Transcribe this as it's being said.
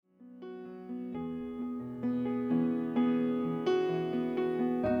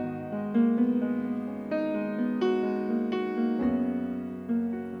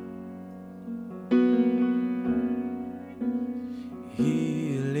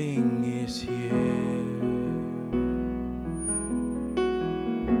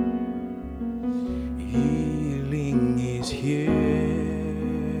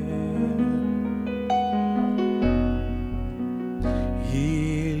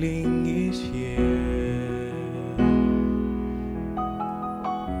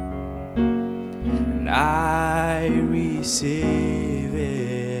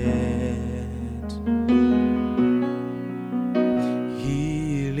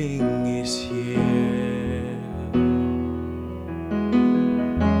Healing is here.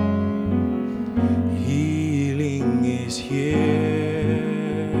 Healing is here.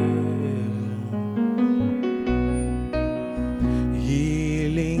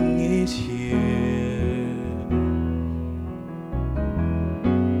 Healing is here.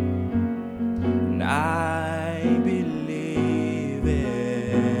 And I believe it.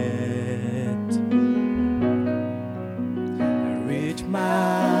 I reach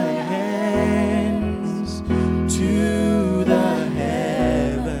my hands to the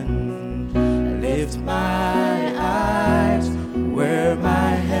heaven. I lift my eyes where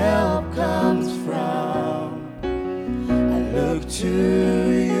my help comes from. I look to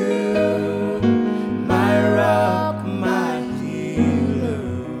you, my rock, my healer.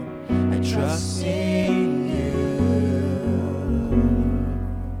 I trust in you.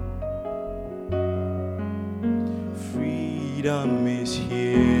 Freedom is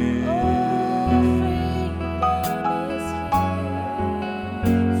here.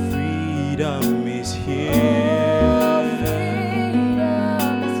 Freedom is here.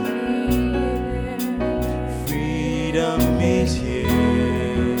 Freedom is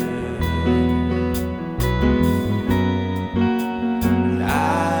here. And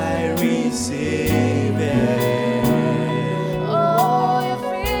I receive it. Oh, your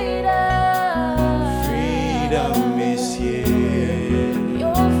freedom. Freedom is here.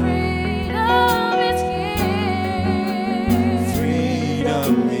 Your freedom is here.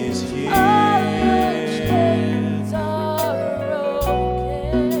 Freedom is here. All your chains are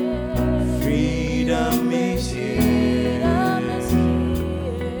broken. Freedom is here. Freedom is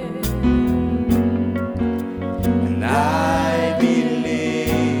here. And I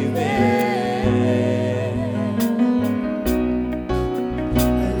believe it. I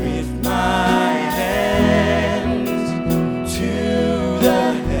lift my hands to the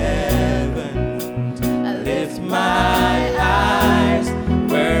heavens. I lift my eyes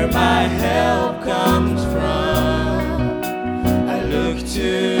where my help comes from. I look to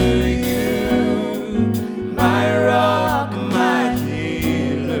you, my rock, my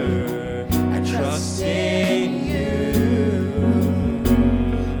healer. I trust in you.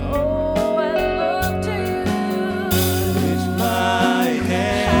 Oh, I look to you. Lift my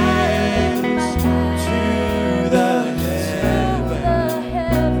hands to the heaven.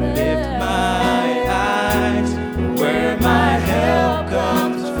 Lift my eyes where my help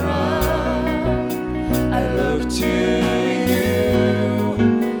comes from. I look to you,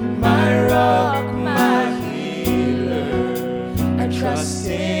 my rock, my healer. I trust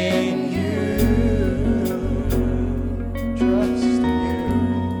in you. Trust you.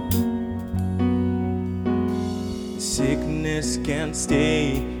 Sickness can't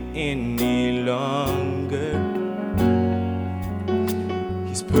stay any longer.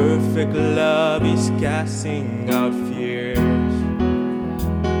 His perfect love is casting out fears.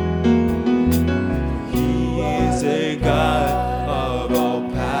 He is a God of all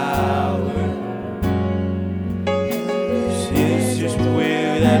power. It's His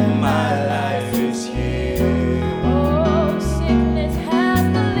will that my life is here. Oh, sickness has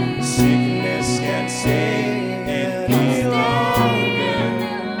to leave. Sickness can't stay any longer.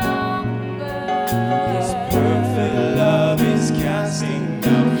 His perfect love is casting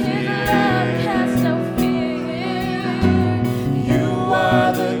out fear. You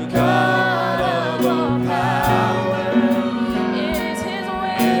are the God of all power,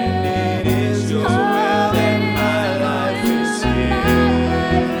 and it is your will that my life is here.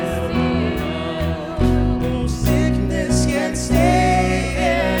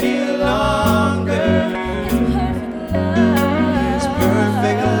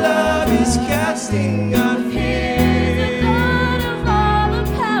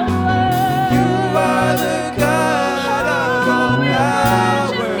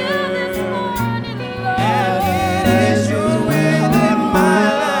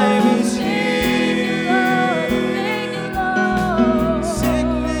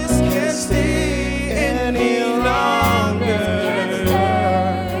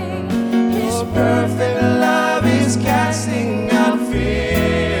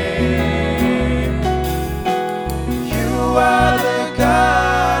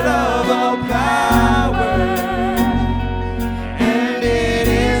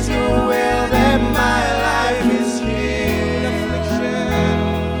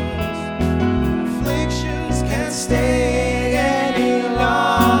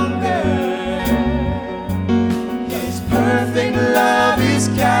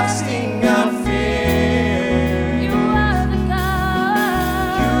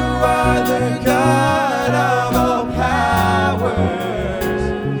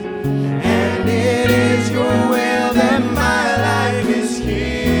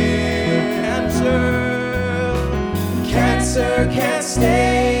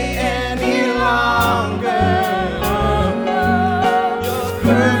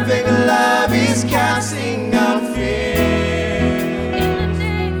 perfect love is casting out fear. In the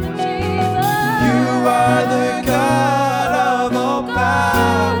name of Jesus. You are the God of all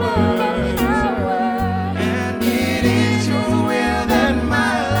power, and it is your will that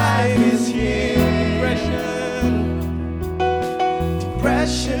my life is healed.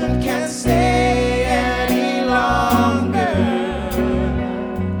 Depression can't stay any longer.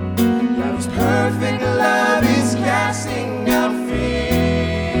 Love's perfect love is casting out fears.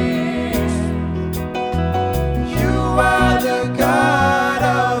 You are the God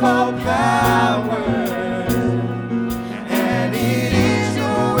of all power, and it is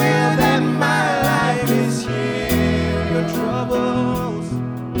your will that my life is healed. Your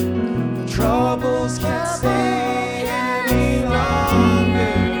troubles can't stay any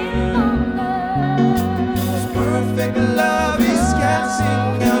longer. His perfect love is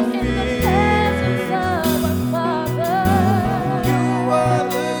casting out fears. You are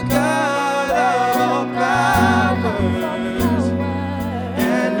the God of all powers,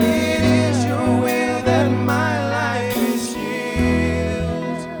 and it is your will that my life is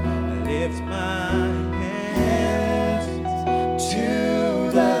healed. I lift my hands to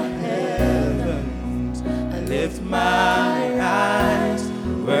the heavens. I lift my eyes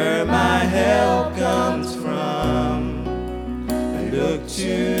where my help comes from. I look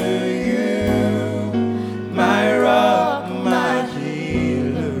to you, my rock, my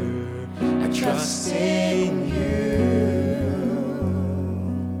healer. I trust in you.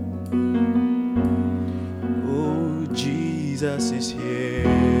 Oh, Jesus is here.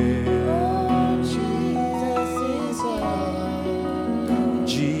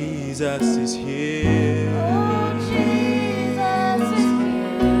 Jesus is here.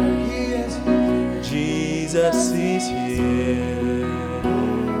 Jesus is here.